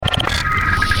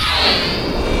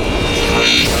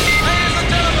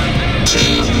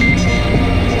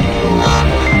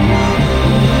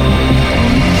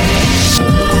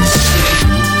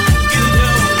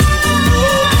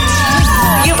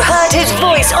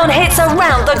on hits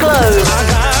around the globe. I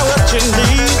got what you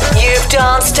need. You've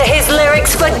danced to his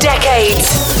lyrics for decades.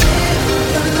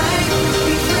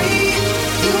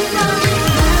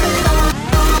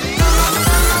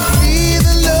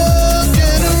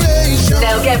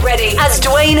 Now get ready as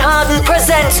Dwayne Harden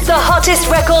presents the hottest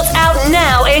records out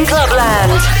now in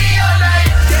Clubland.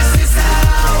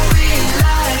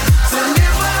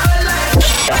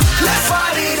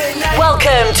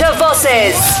 Welcome to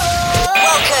Voces.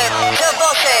 Welcome to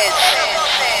Voces.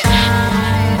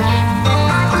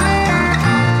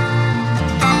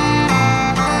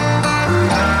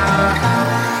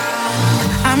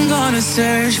 I'm gonna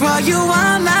search for you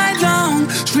all night long,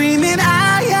 screaming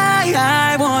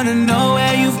I wanna know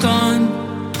where you've gone.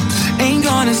 Ain't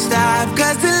gonna stop,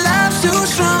 cause the love's too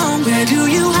strong. Where do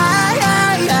you hide?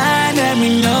 Let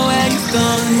me know where you've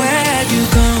gone. Where have you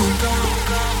gone?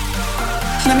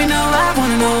 Let me know, I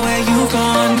wanna know where you've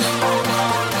gone.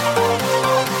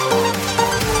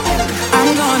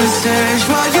 I'm gonna search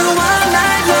for you all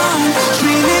night long,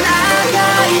 screaming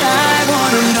I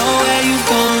wanna know where you've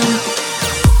gone.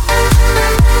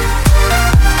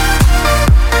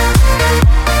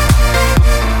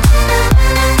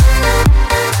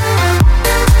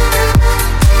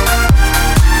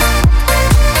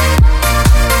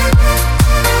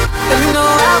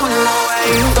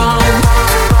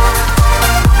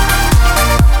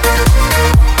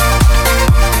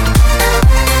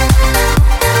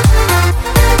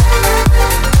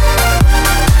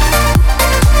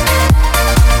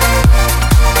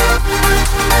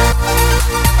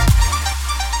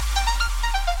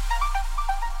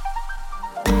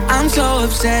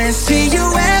 See you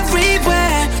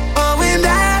everywhere. Oh, and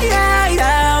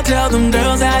I'll tell them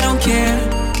girls I don't care.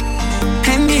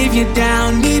 And if you're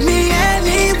down, meet me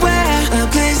anywhere. A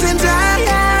place in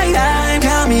time,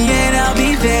 tell me and I'll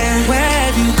be there. Where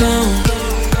have you gone?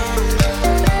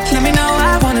 Let me know,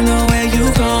 I wanna know where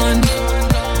you've gone.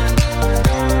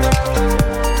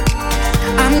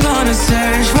 I'm gonna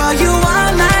search for you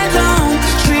all night long,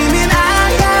 screaming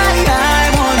I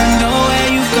wanna know where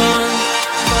you've gone.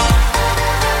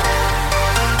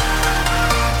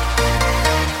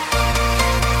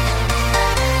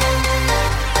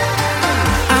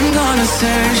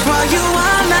 Search for you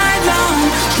all night long,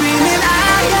 screaming I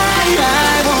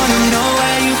wanna know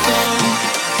where you've gone.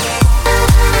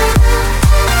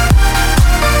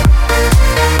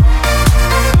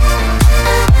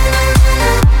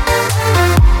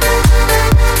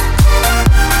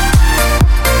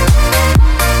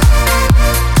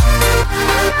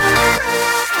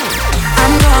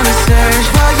 I'm gonna search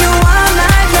for you all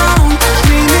night long,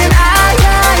 screaming I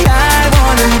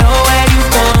wanna know where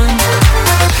you've gone.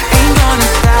 Gonna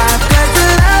stop, cause the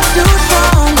love's too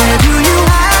strong. Where do you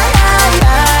hide?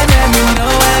 Let me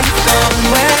know where you've gone.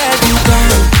 Where have you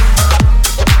gone?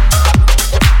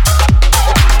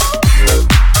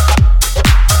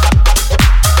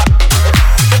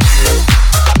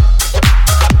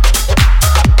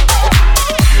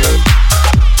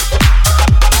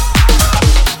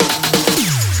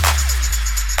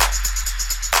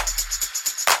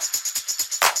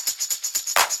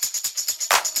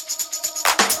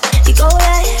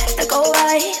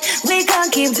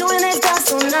 Keep doing it dance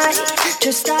all night.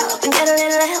 Just stop and get a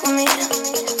little help with me.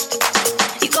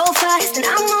 You go fast and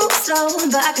I move slow,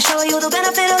 but I can show you the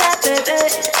benefit of that, baby.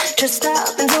 Just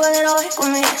stop and do a little work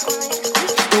with me.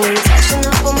 The way you're touching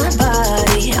up on my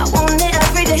body, I want it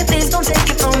every day. Please don't take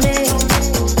it from me.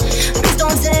 Please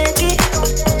don't take it.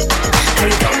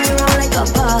 How you got me around like a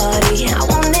party, I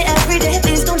want it every day.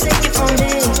 Please don't take it from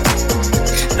me.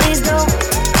 Please don't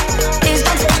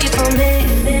take it from me.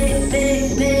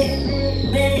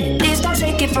 Please don't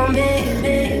take it from me.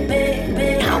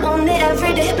 I want it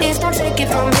every day. Please don't take it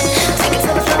from me. Take it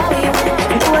to the floor with you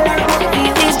and do it like more with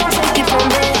you. Please don't take it from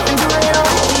me and do it all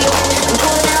with you and do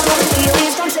it like more with you.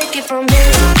 Please don't take it from me.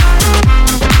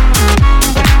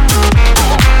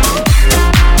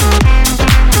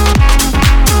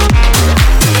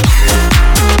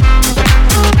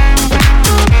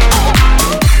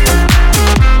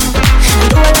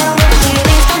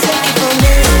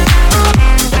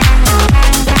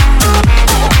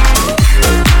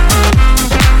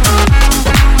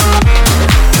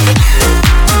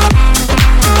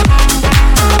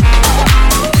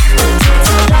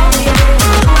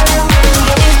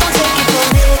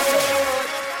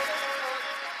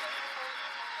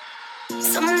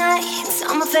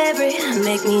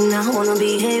 Make me not wanna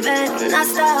behave and not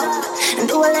stop and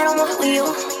do a little more with you.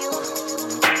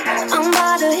 I'm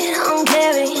bothered, I'm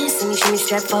caring. See me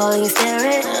strap falling,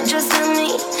 staring. Just let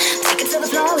me take it to the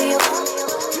floor with you.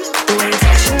 The way you're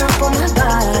touching up on my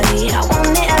body, I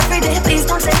want it every day. Please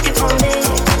don't take it from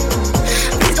me.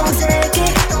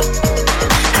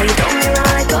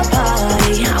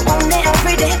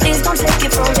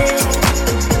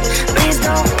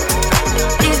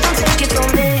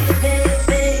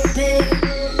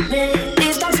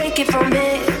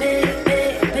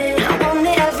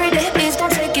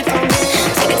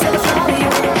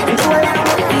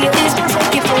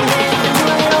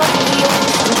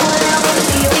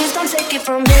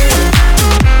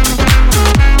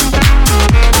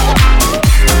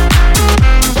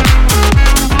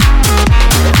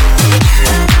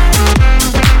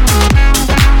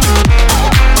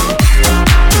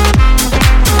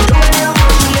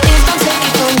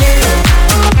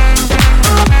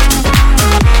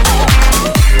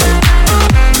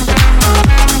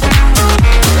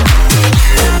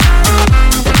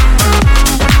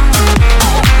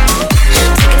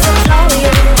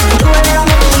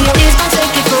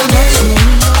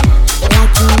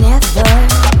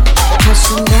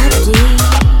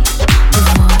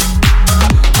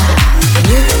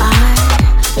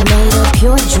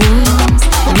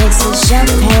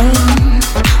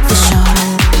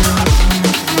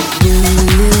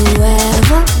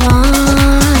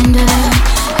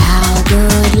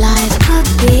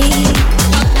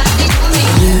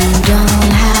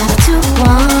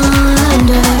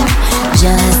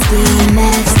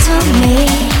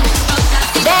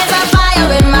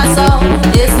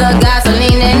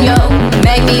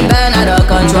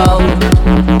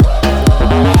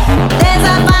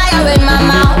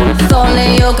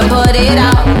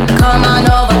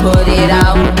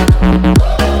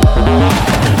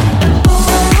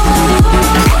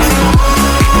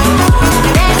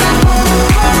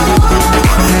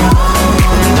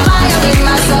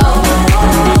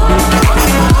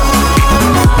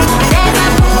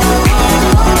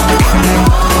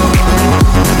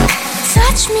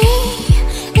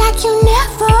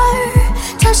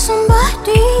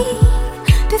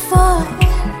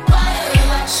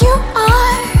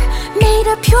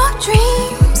 up your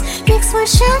dreams, mixed with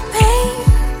champagne,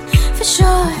 for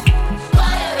sure.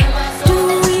 Do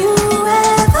you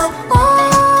ever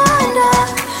wonder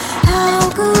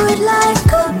how good life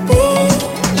could be?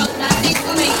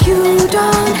 You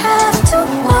don't have to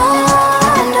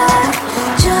wonder,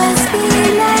 just be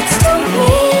next to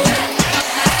me.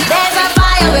 There's a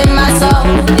fire in my soul,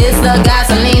 it's the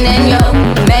gasoline in you,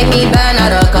 make me burn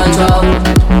out of control.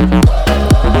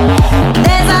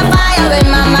 There's a fire in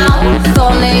my mouth,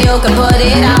 only you can put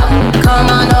it out. Come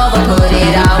on over, put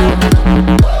it out.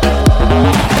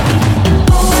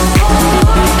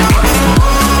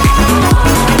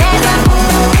 There's a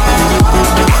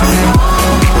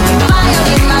fire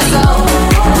in my soul.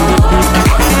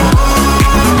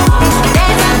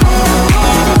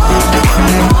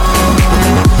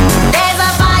 There's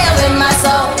a fire in my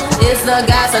soul, it's the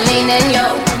gasoline in you,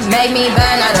 make me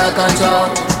burn out of control.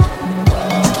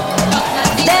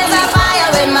 There's a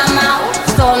fire in my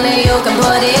mouth, only you can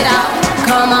put it out.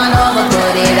 Come on over,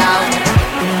 put it out.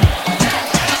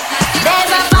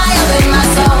 There's a fire in my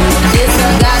soul, it's the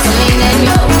gasoline in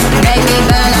you, make me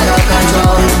burn out of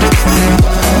control.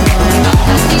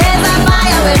 There's a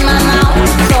fire in my mouth,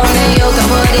 only you can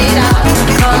put it out.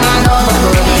 Come on over,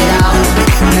 put it out.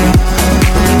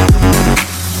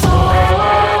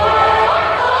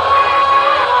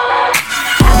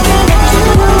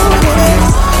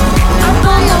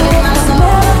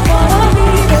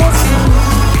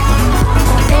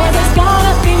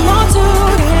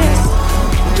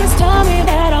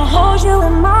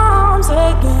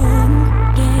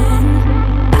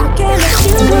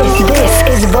 This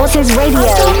is Voices Radio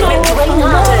with Dwayne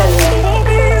Harden.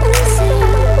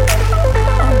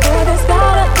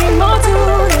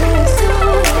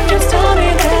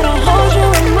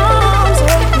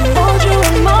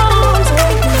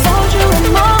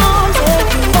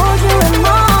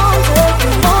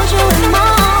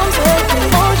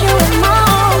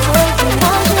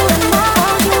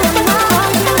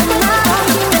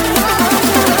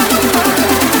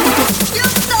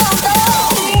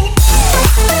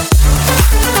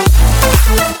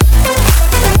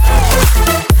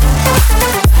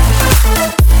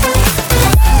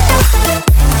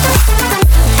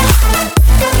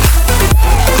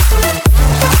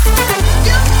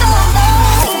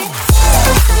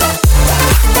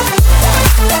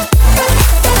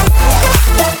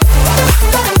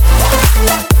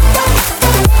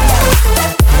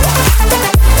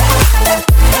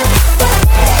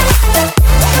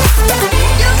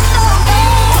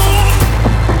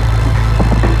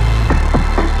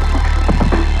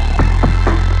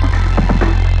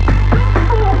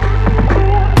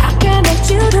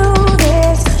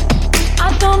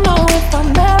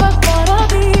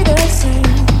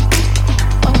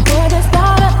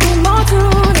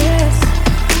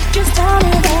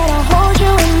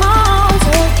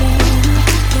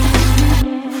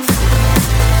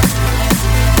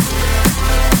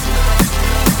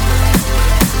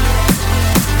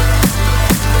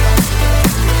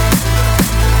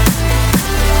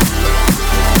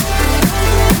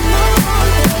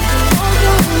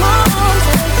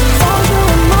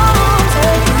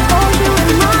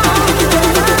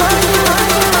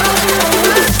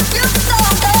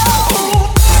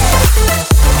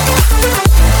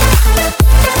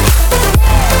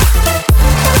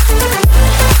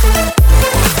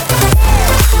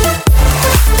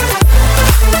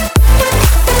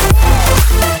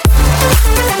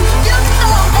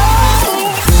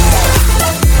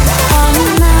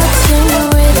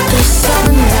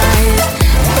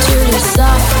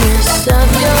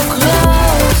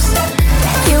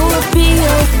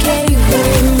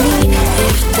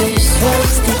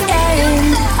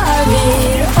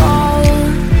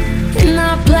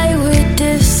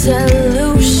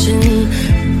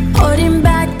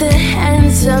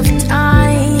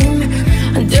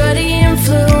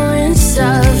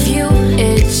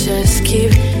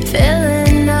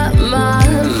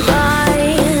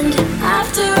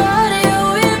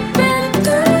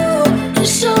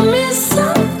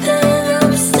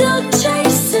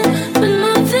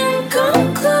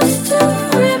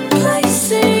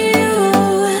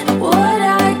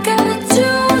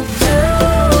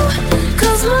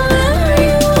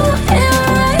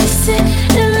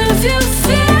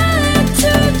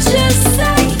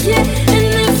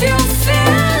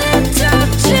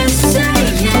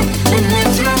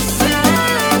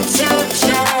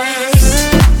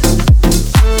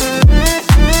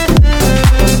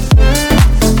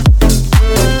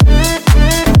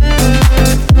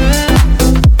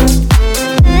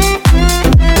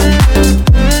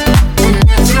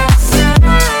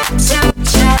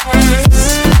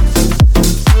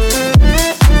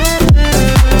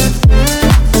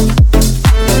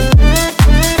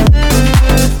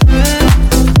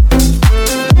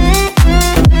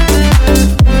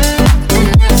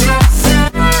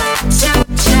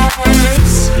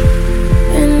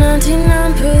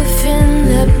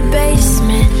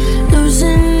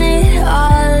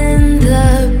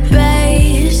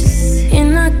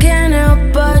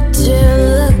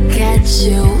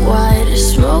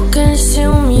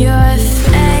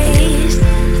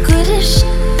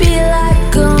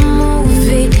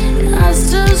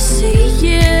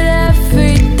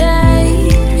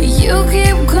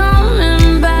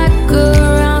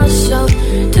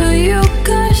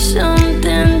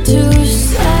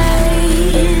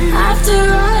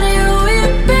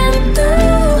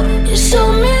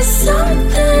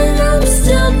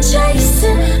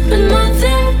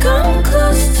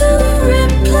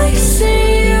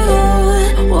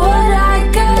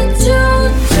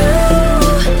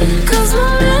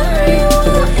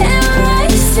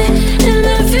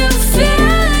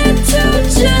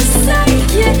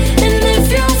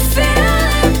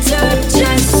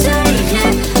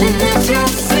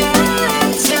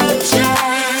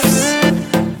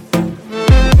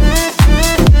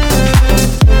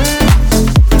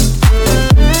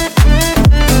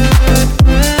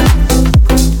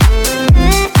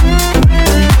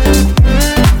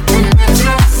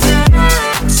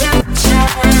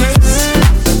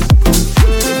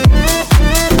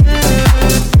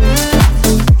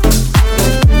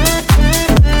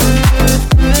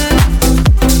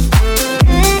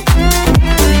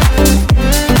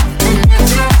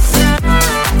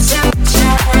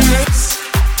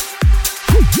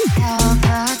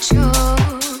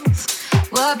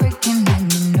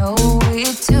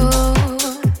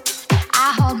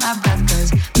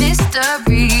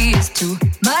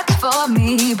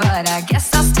 but I guess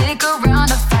I'll stick around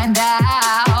to find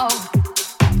out.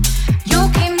 You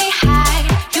keep me high,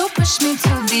 you push me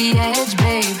to the edge,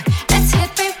 babe. Let's hit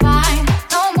rewind,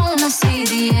 don't wanna see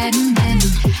the ending.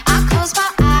 I close my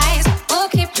eyes, we'll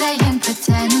keep playing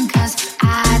pretend, 'cause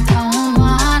I don't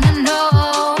wanna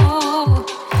know.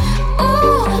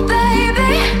 Ooh,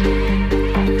 baby,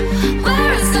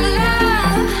 where is the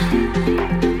love?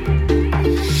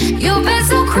 You've been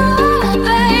so cruel,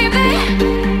 baby,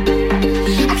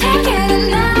 I can't get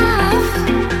enough.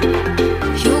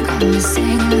 You got me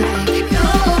singing like you,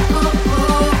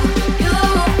 you,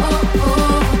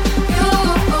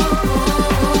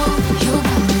 you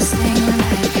got me singing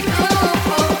like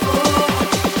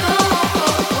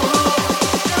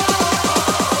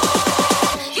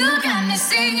you got me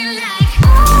singing like,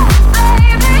 ooh,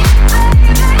 baby, ooh,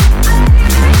 baby,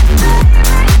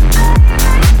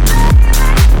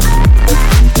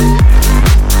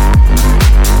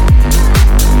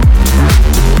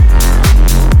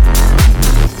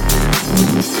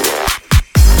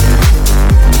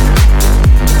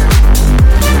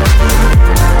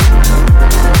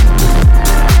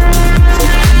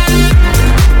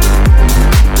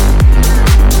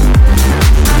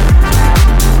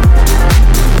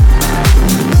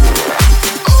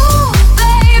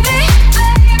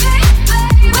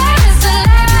 where is the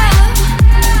love?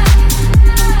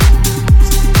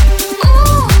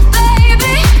 Ooh,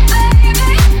 baby,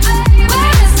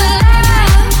 where is the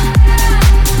love?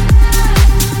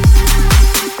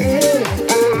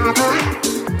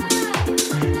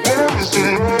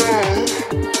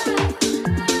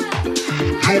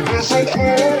 You've been so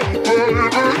cool, baby.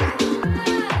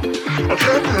 I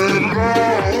can't get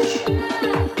enough.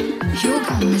 You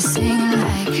got me singing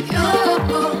like you,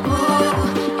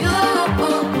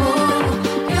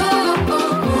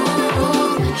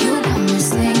 you got me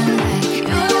singing like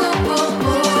you,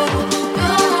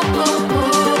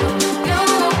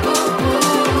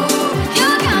 you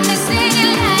got me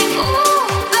singing like, ooh,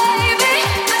 baby,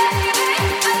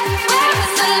 where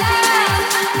is the love?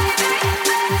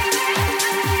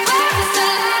 Where is the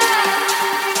love?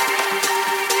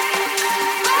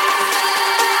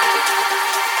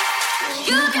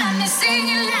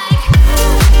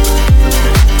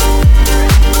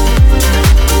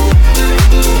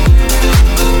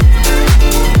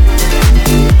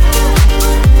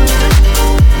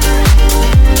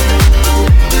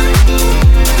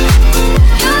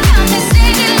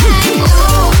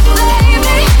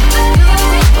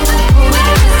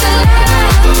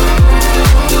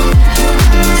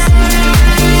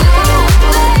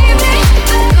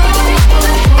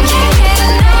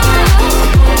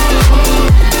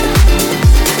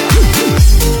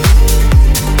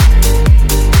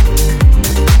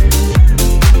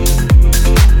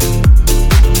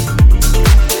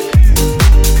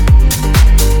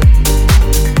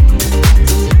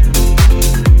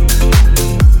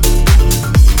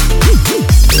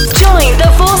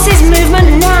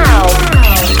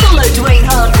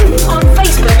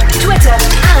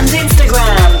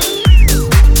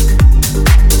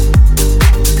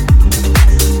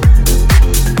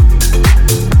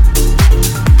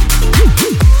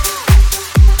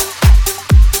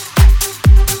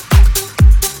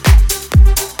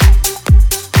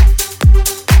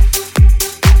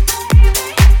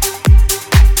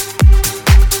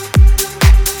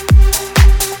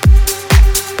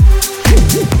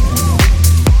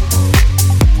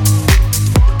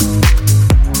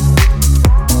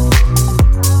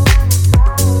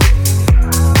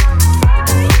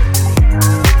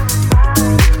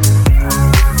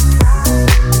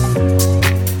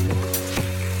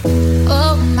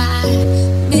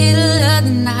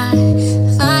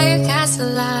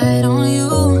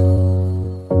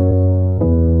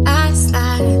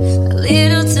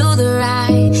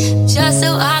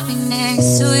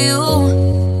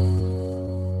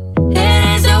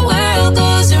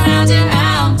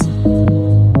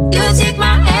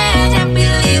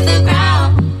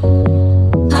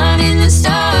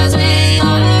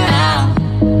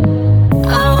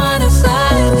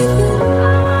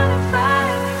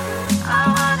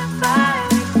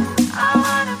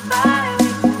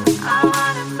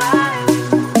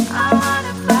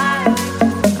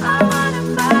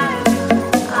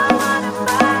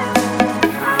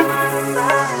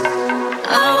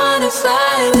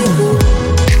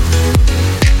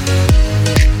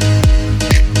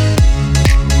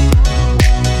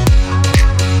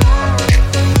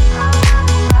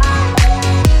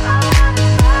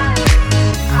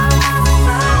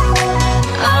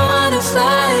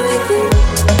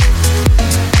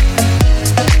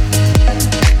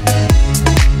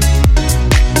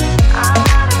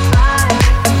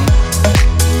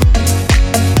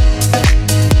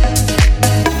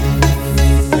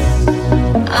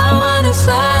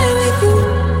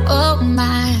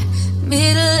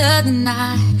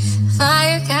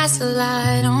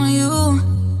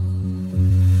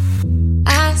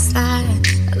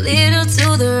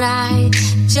 the ride,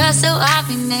 just so I'll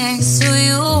be next to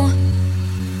you.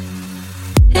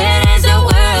 And as the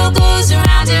world goes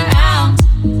round and round,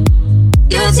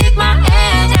 you take my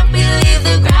hand, help me leave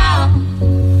the ground.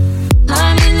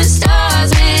 I'm in the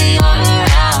stars when you're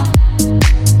around.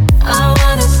 I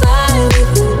wanna fly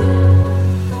with you.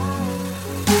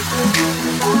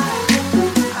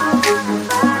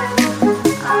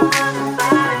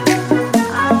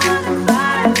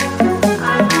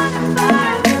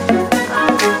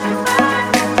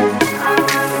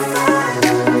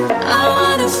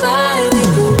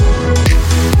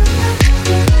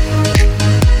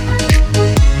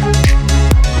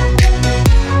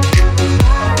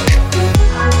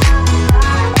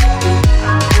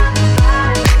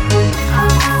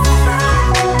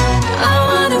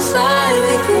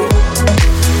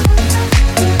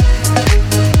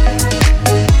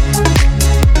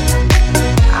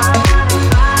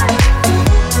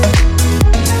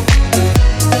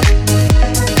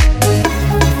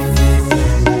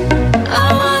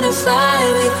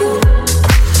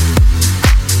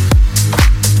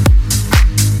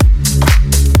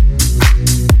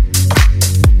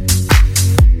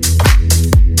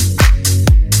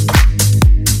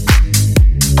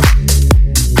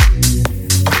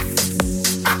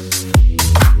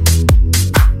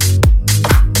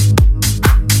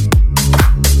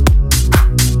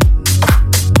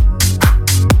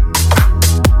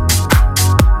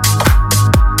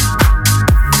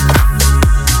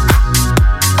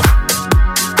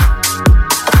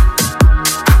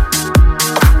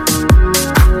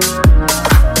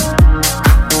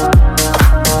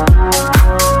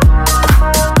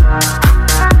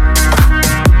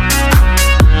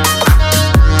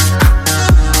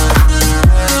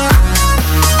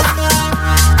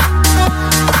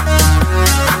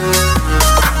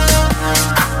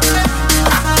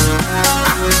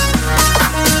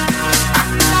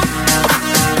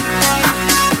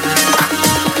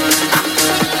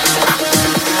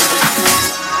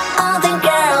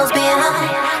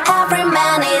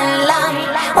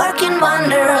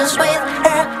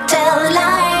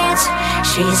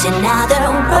 She's another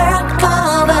work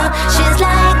cover. She's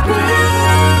like me.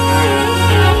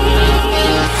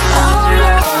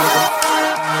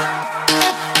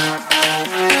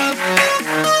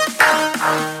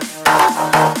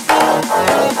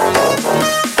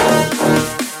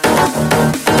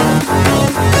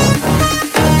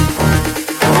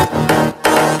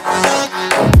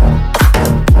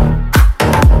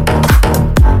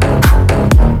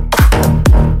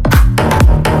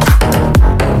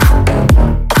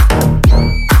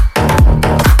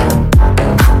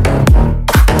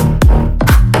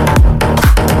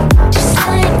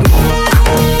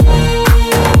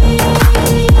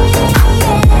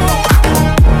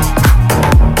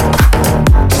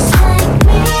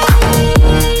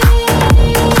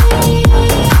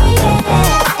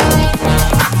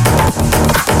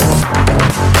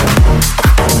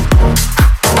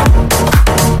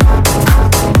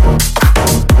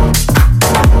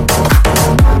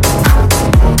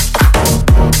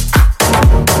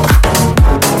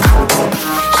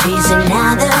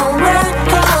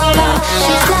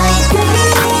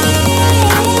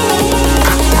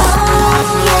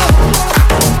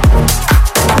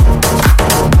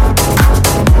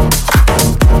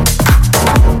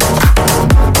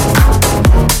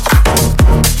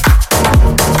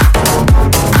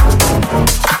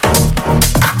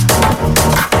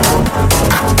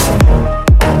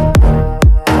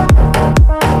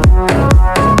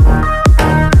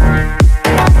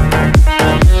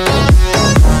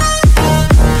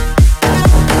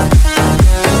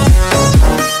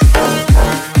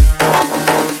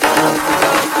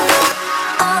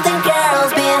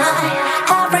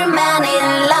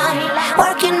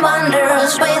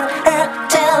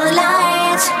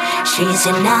 yeah. She's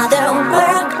another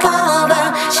work cover.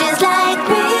 She's like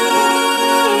me.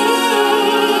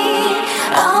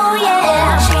 Oh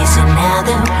yeah. She's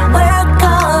another work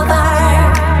cover,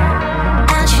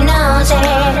 and she knows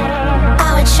it.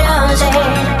 How it shows it.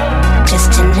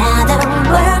 Just another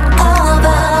work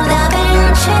cover, loving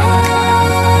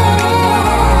child.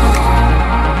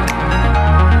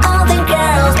 All the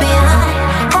girls behind,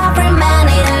 every man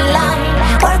in line,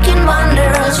 working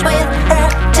wonders with her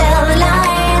tail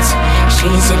lights.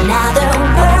 She's another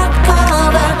work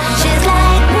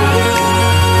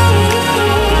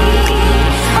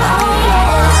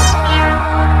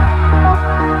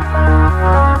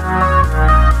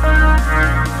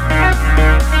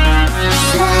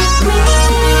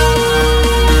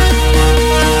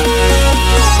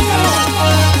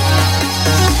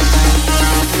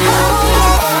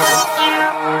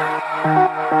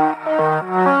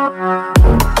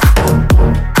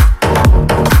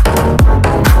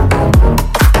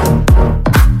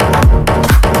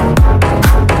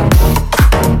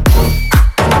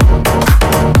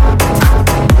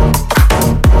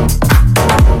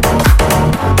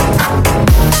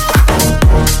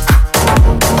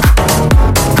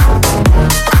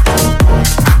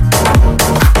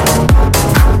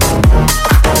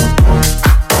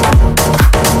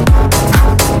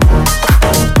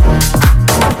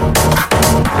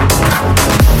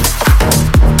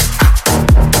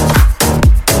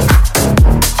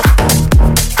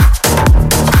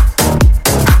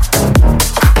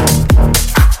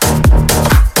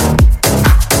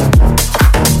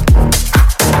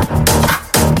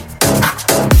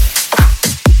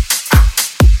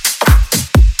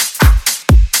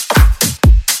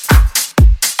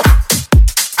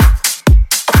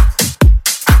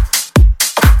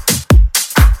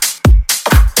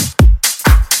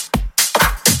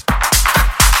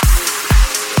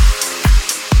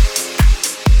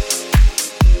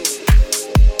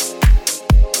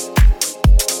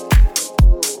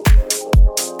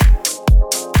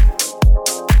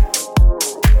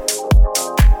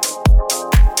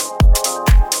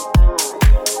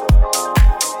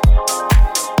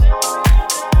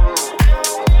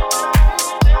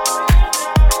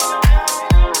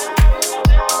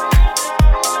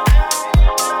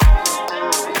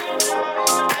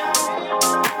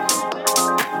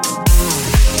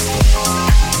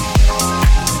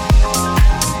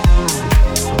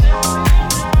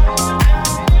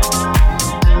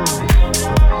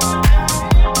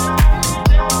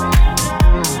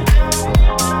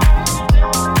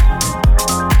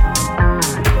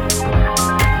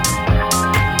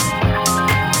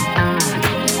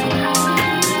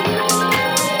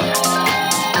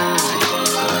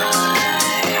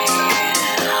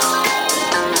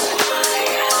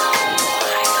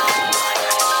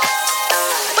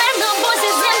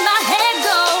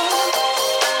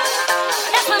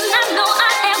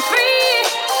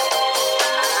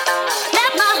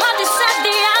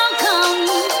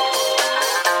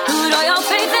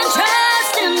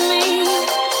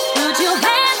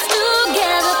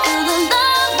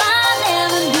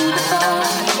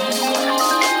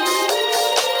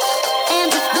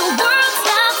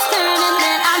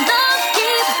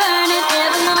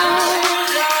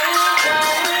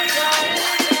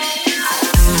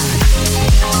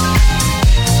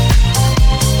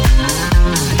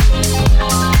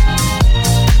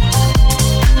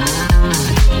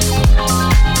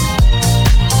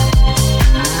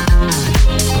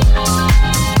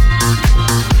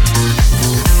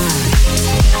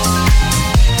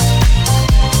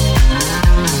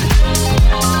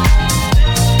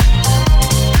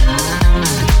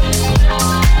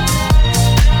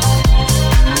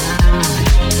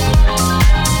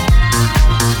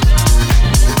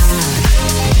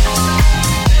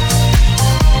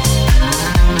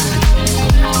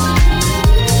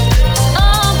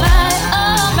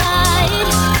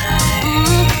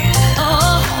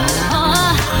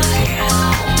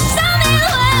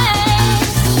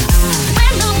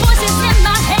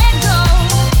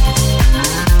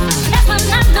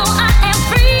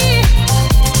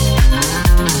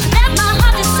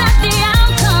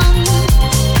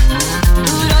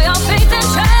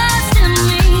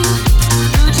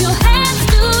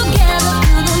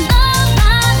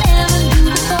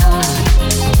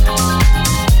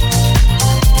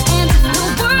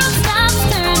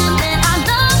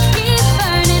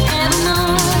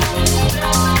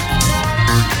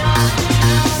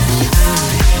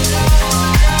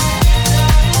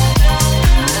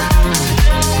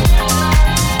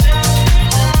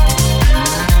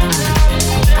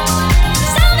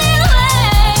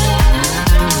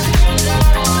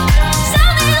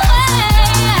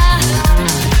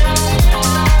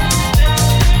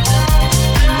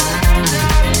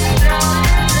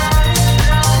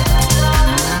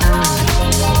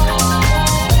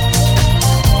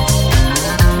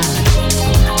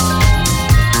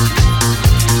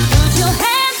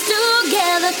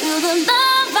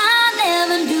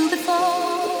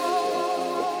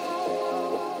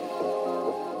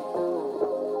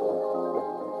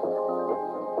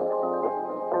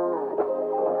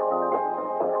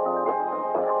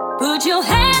Put your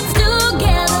hands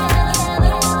together.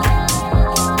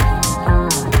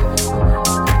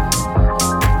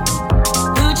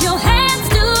 Put your hands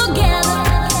together.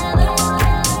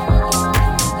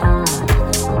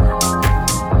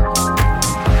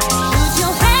 Put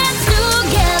your hands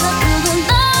together for the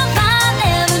love I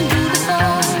never knew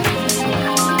before.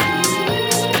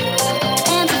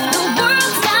 And if the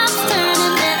world stops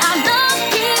turning, then our love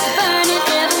keeps burning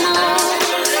evermore.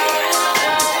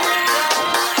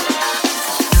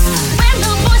 When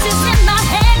the voices in my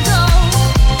head go,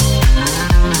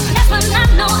 that's when I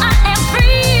know I am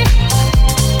free.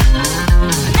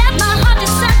 Let my heart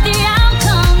decide the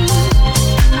outcome.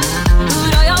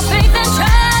 Put all your faith and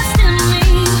trust in me.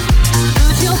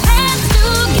 Put your hands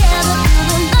together for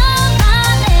the love I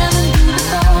never knew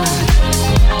before.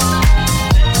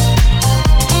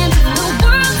 And if the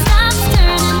world stops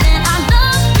turning, then our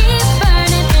love keeps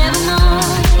burning evermore.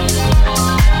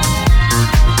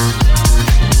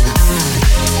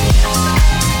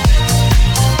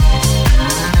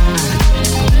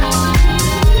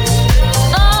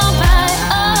 Alright.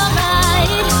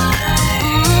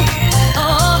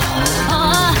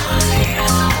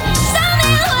 Show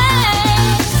me the way.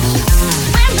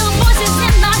 When the voices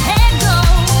in my head go,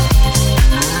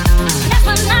 that's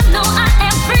when I know I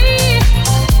am free.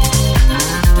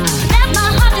 Let my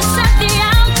heart decide the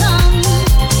outcome.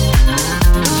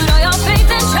 Put all your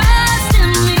faith and trust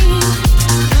in me.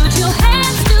 Put your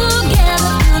hands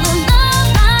together for the love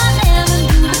I never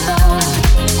knew before.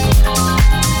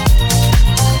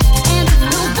 And if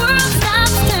the world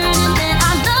stops turning, then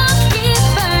our love keeps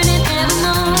burning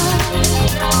evermore.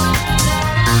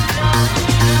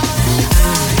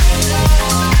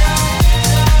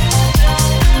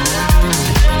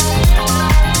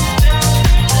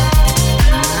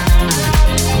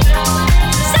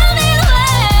 Show me the way. Show me the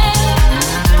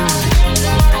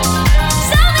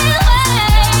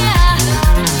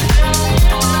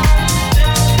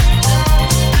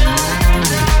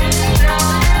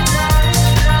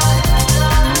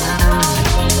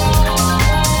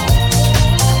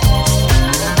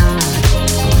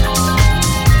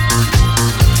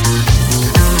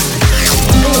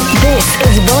This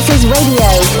is Voices Radio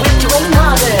with Dwayne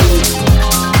Harden.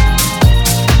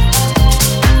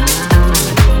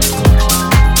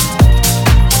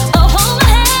 Oh, hold my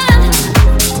hand.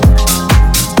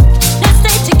 Let's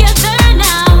stay together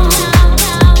now.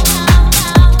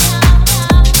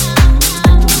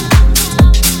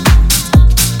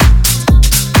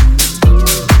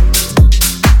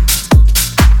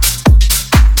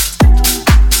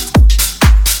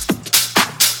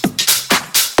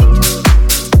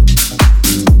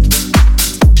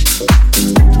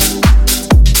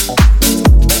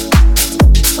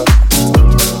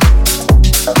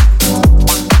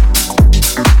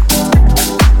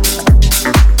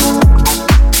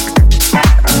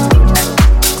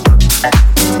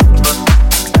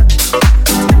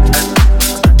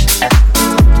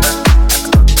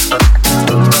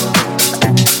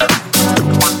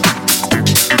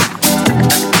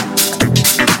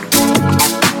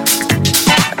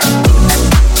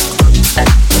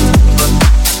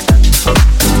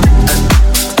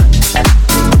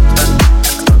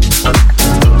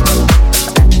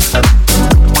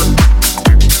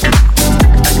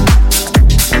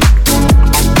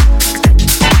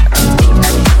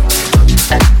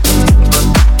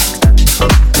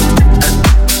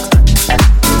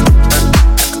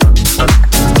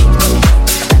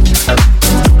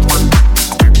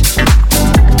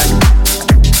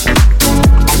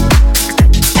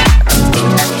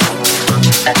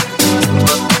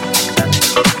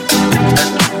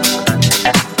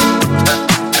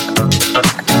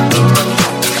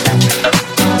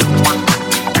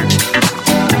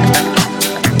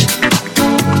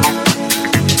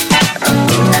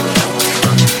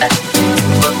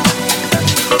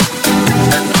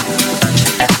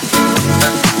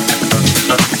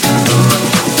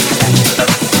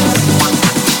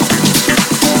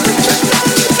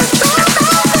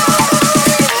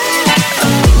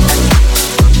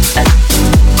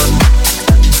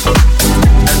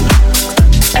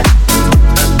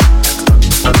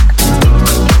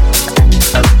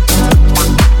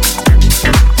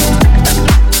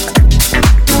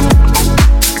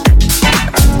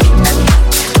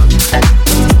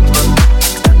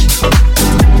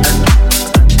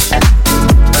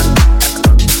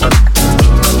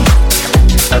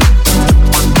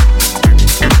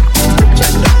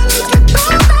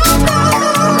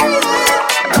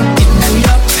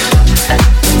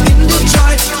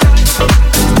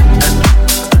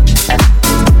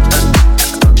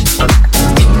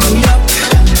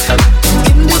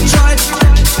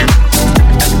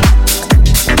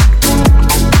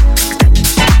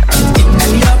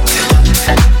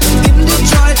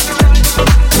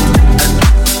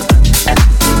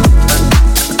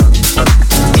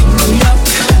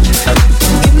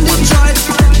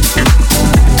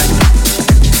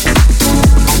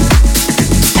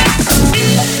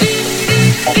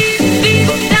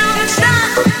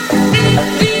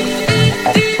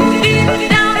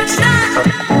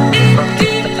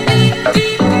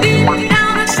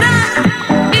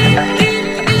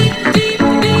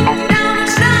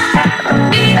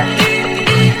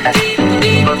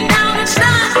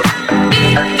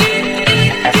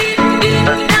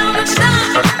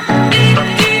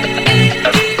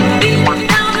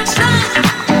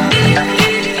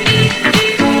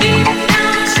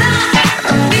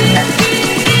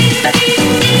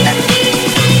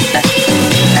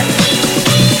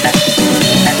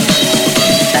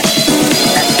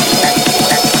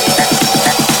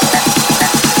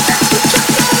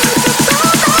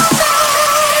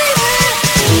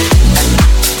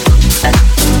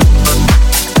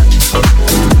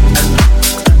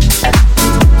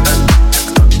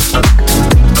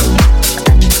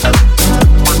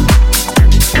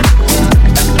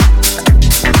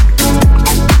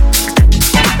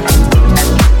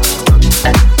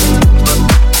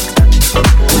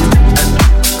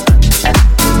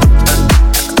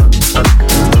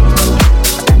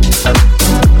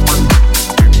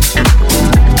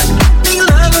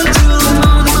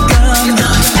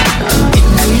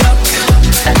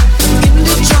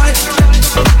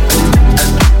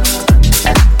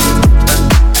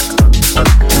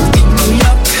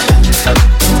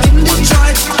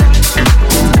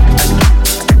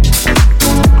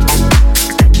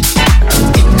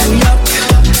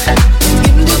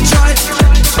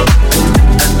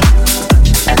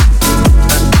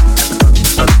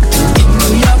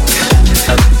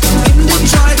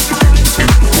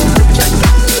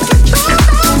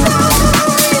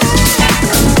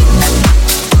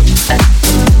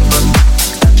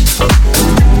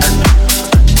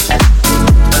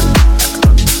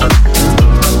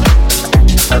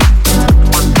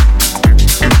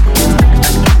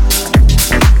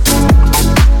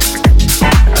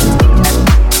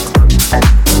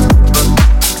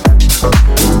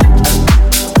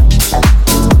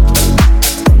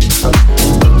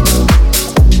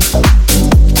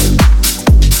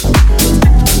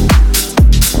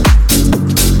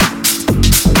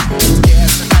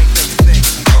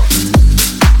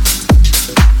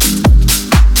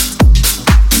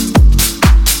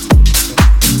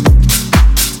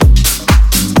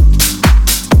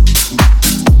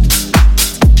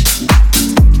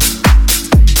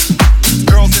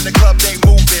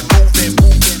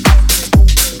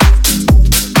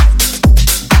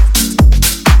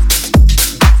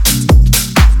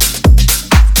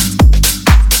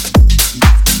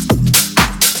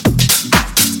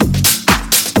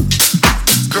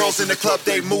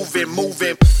 moving,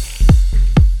 moving.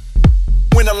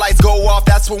 When the lights go off,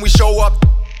 that's when we show up.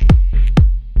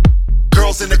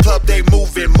 Girls in the club, they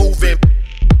moving, moving.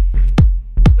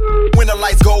 When the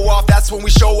lights go off, that's when we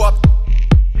show up.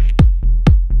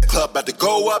 The club about to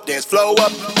go up, dance flow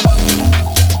up.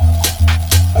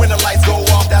 When the lights go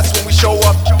off, that's when we show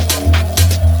up.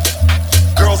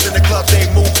 Girls in the club, they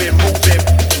moving, moving.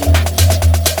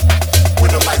 When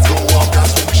the lights go off,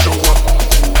 that's when we show up.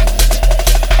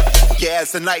 Yeah,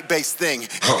 it's a night-based thing.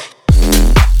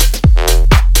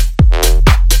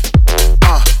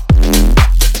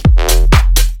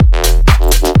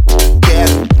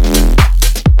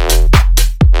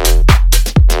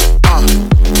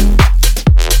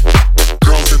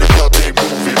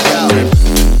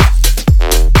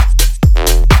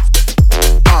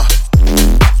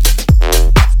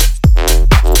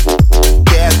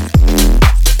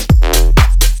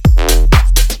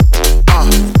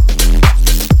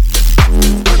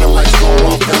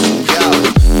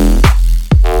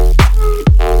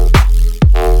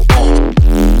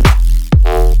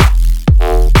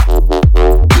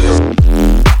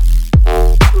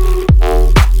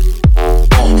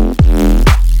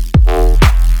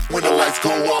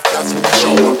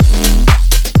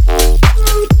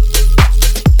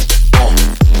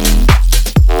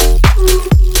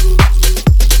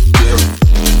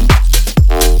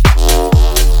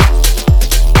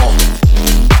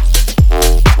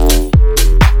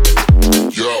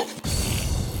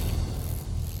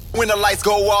 When the lights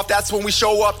go off, that's when we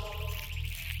show up.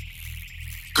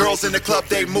 Girls in the club,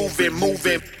 they moving,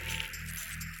 moving.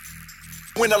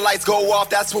 When the lights go off,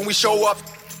 that's when we show up.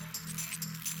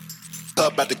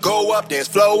 Club about to go up, dance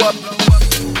flow up.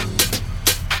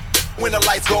 When the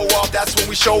lights go off, that's when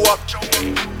we show up.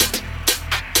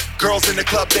 Girls in the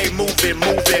club, they moving,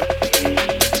 moving.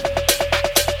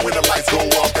 When the lights go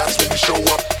off, that's when we show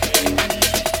up.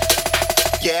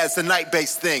 Yeah, it's a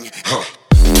night-based thing.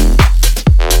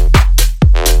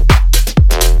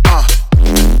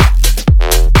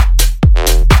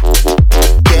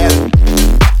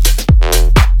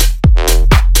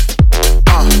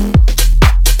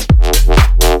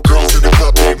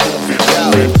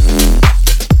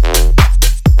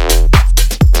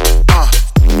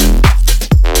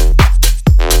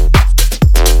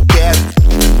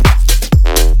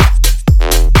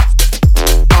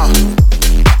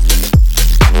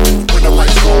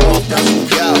 That's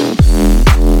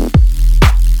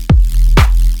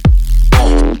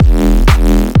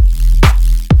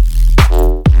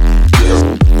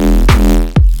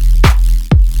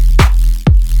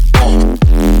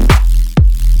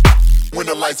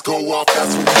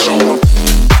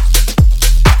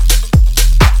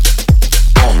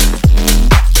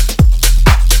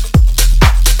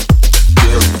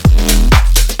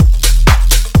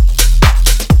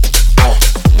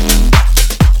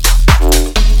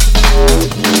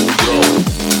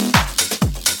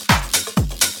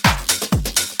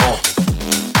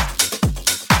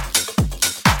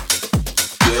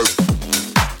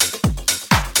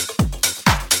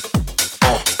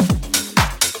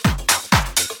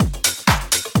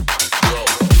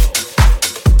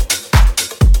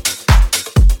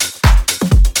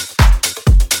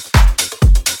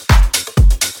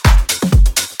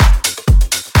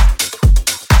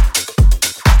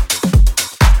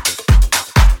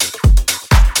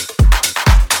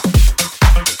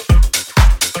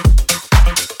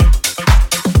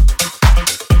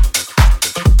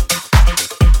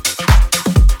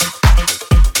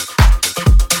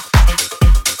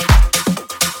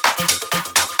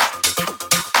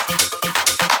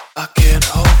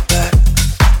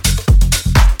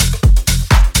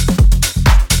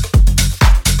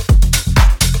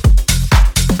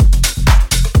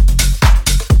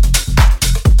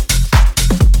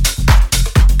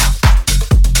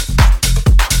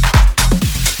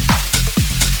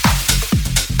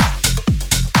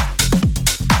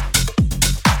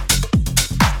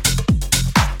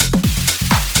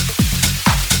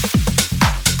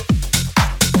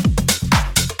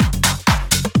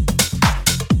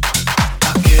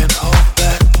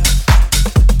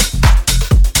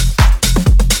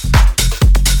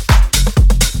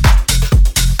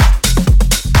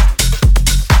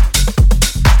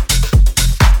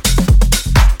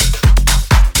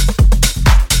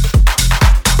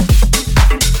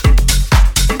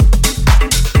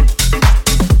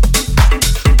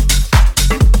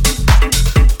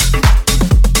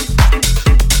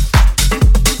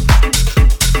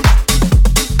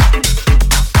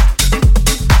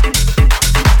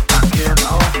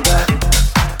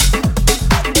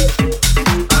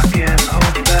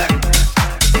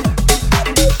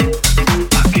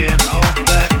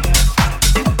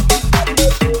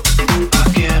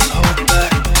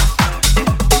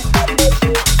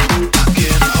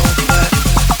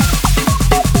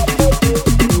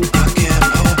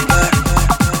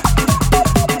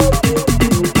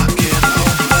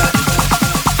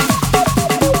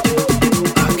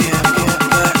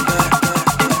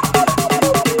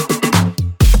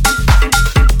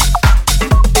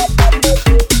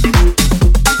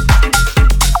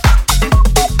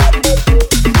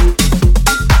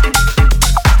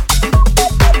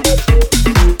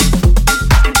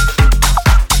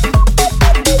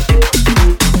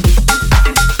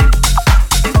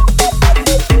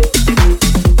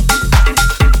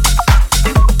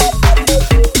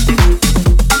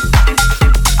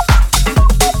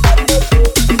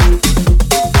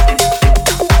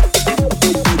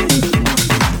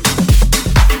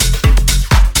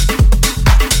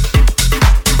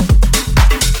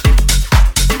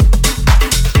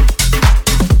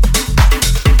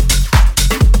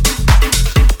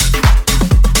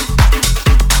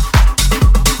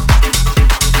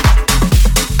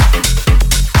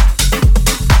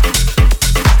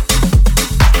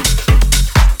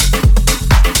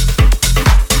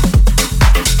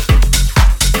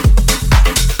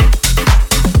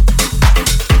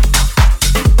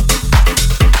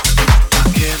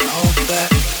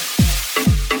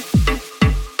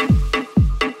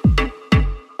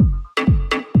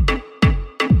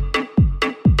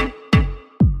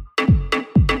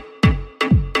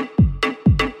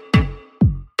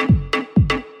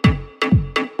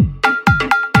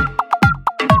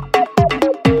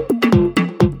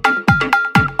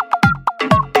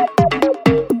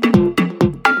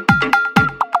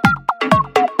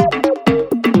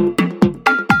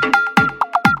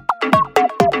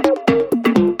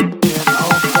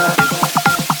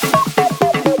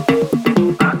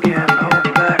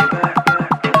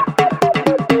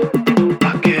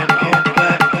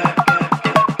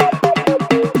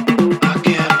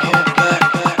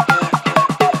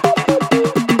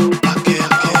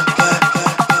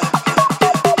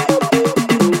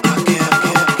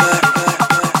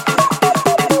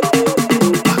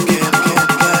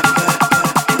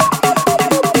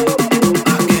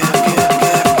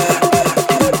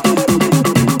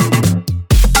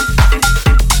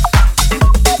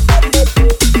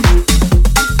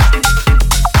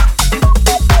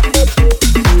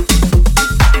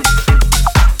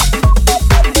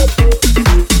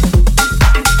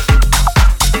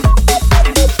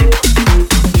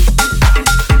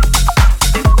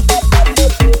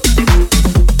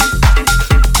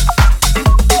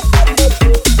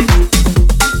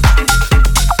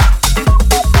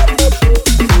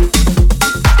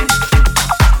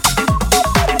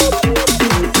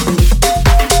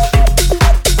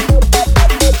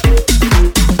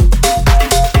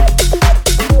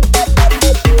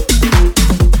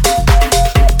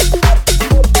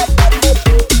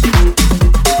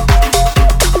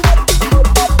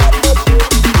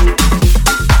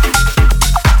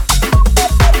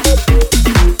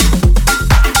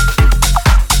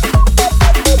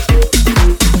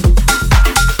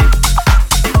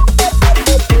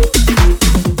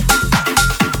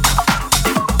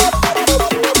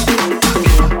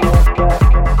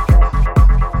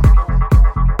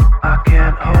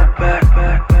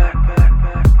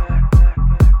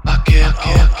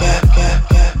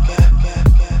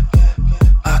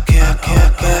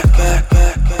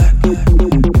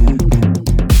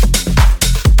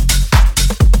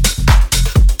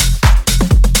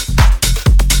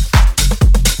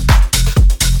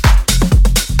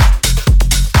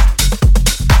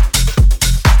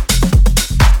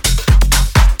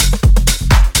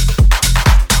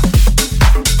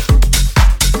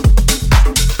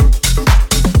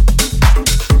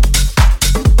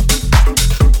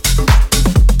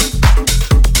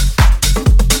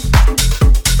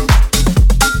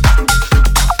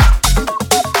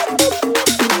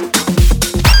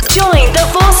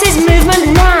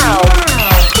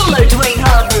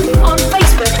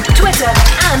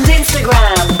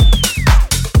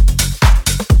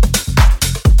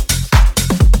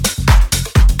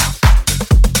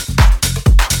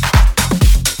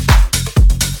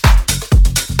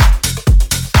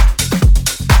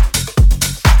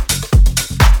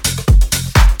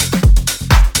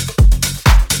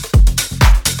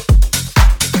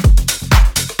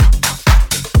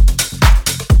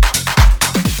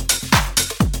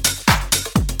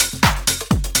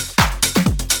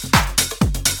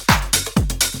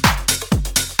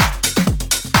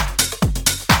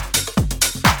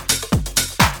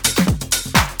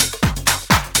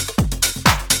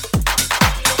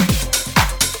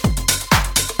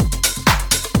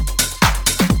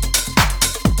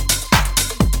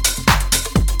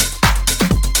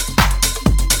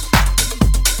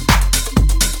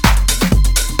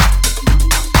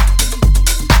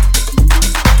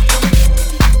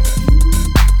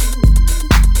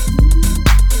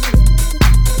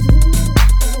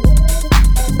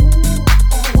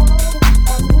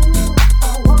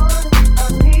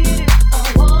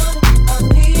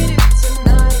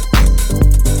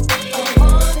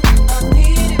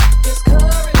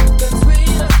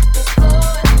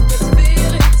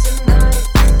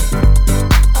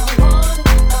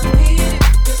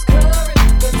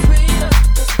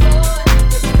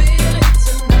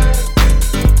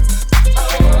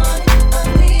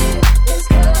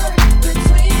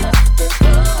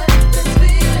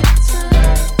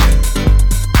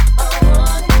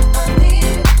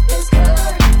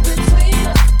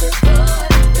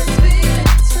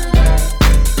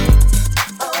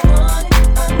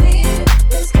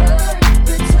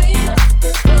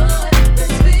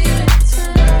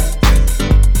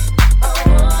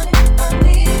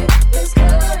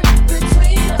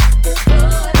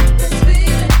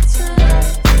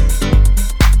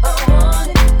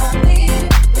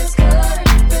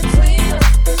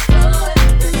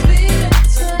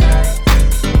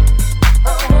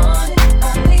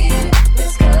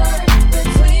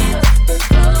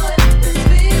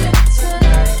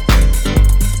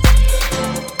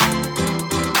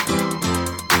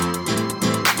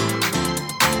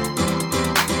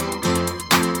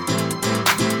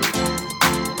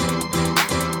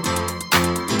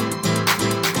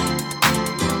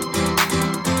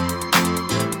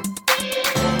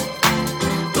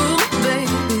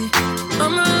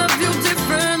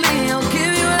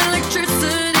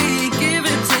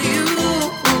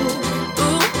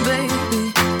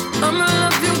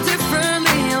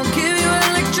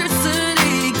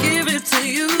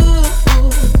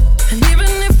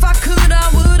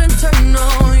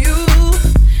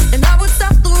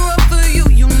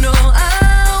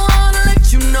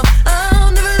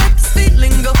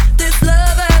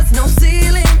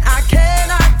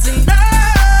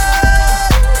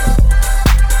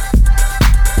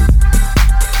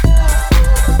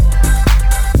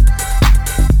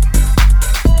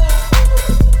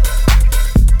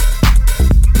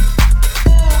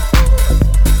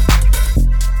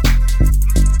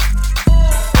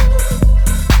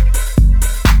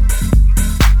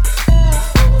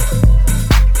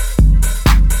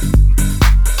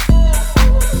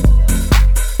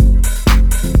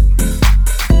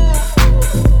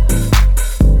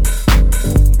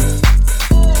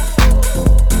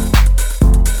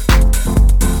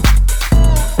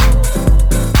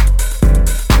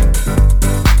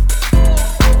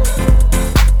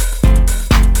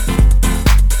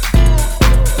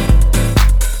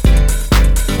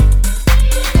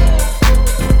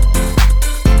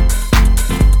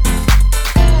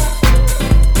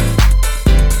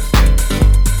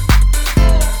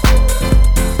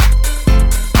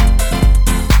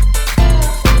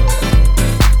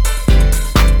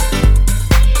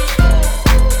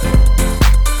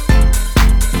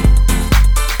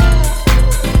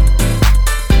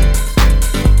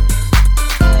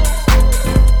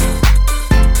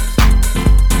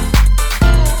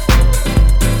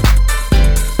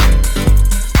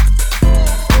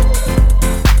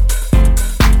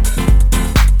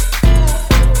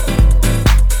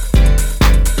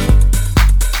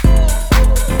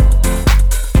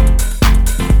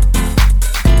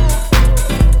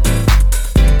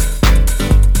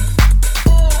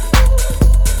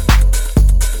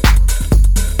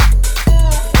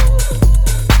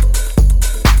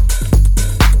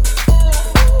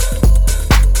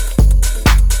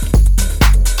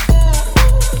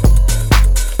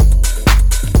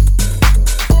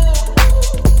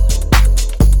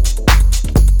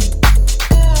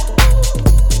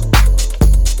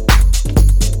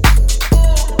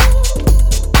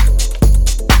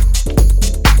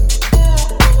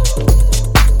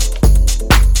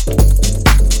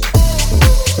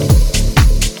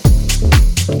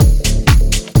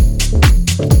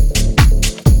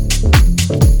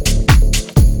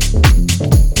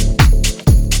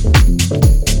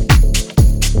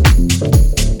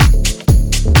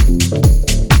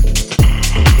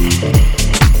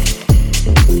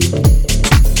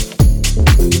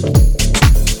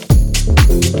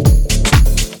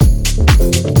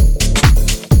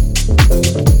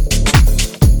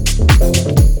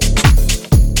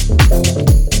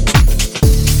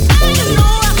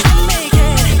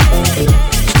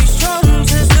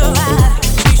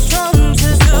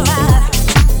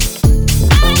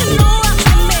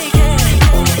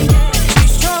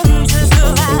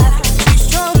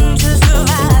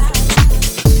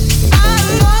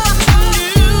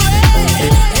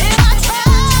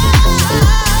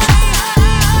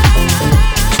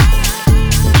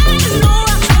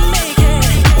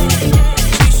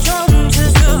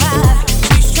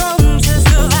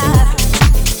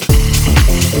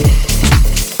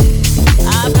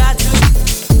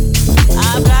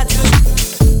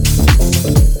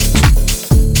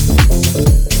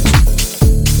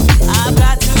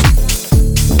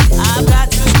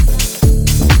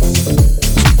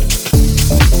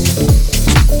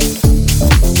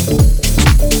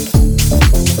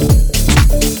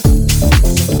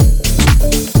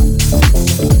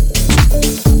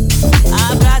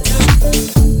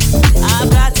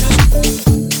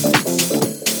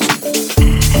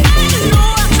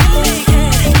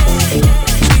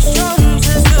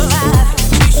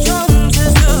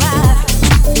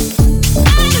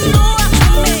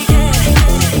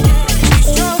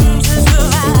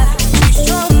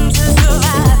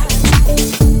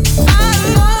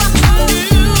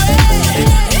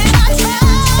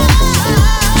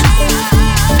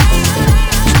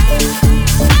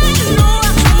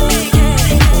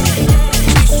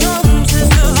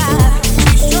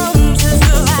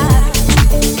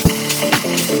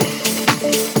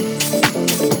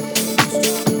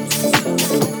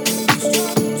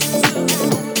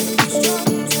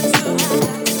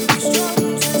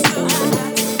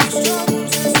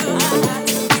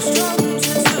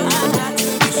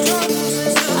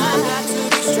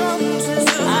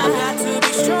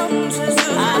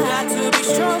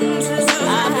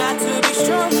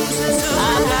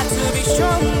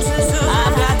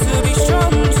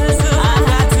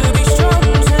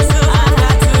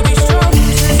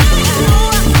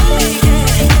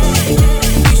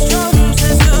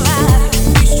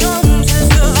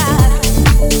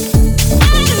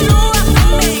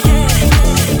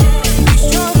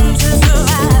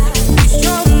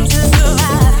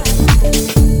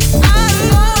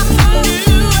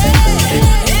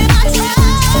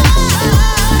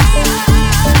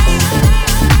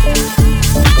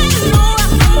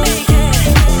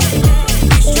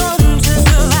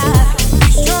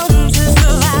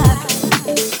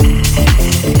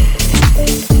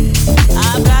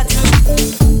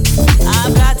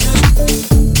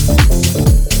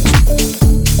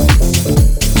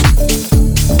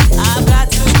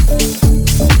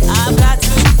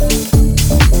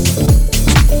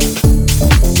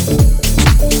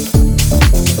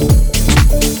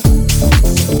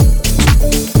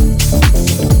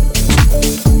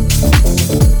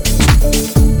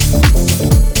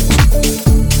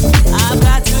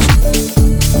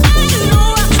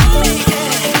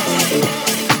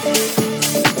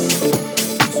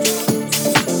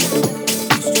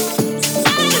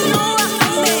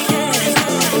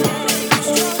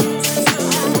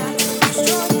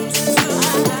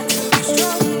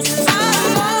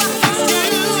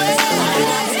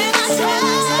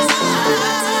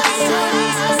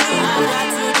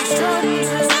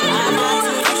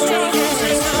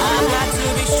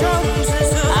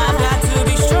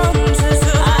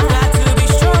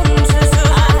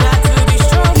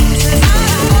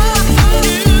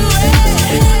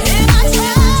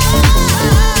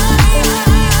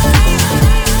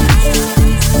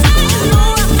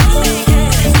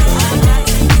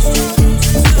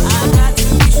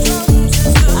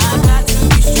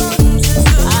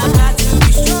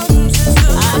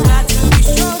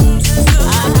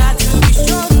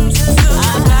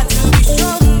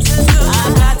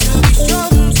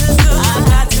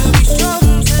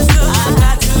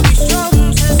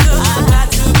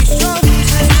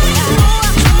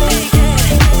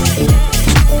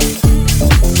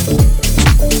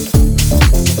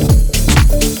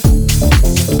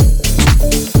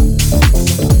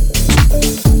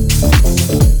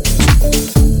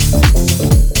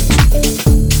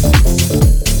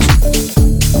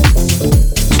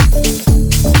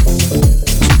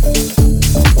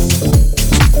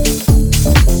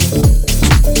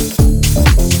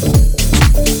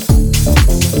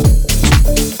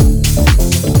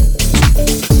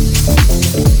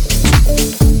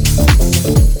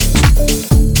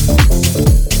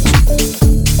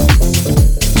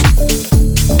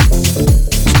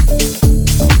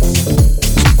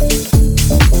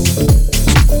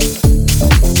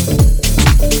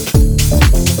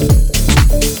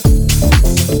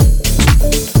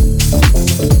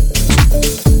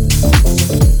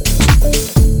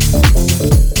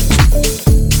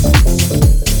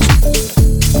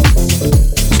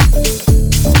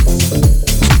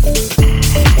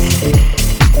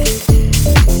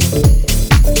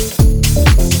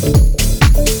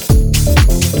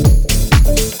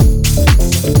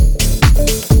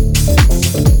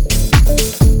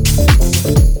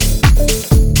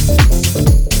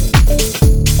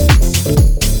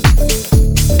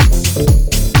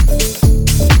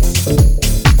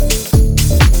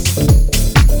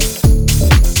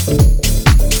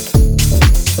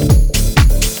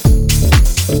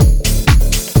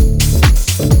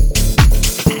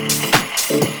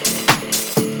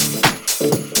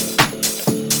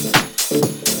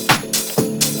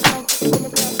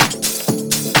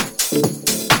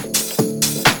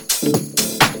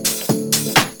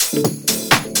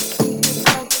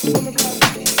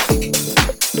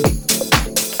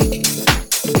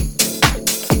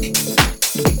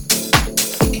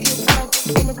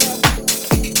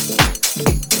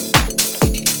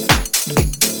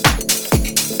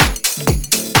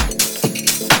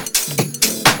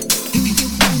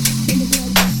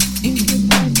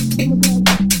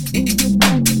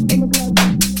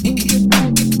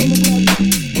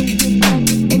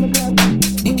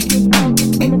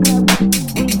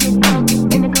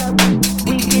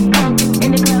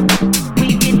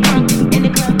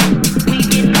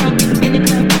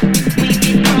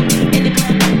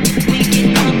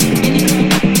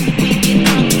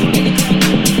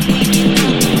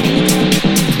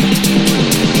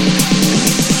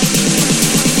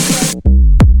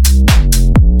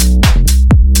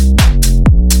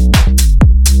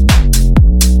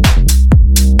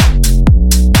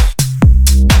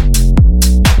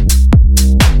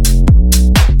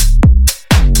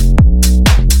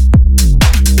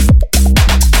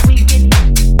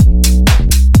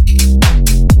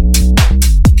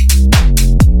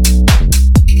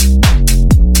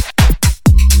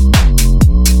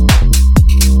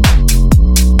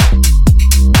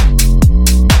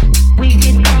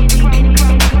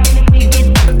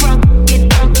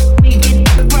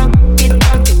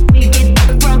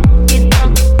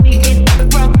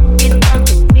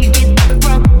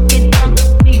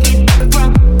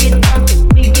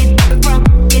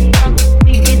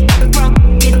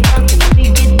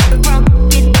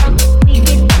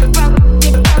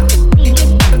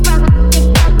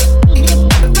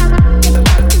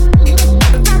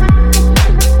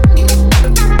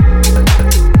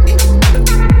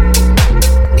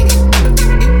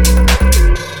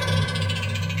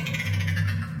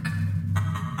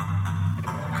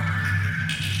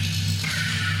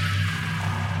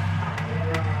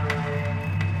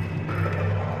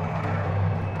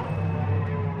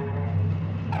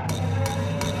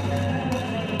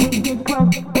Join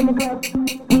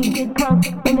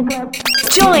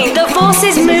the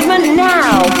Forces movement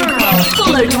now.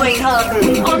 Follow Dwayne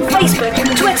Harden on Facebook,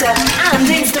 Twitter, and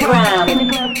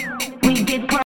Instagram.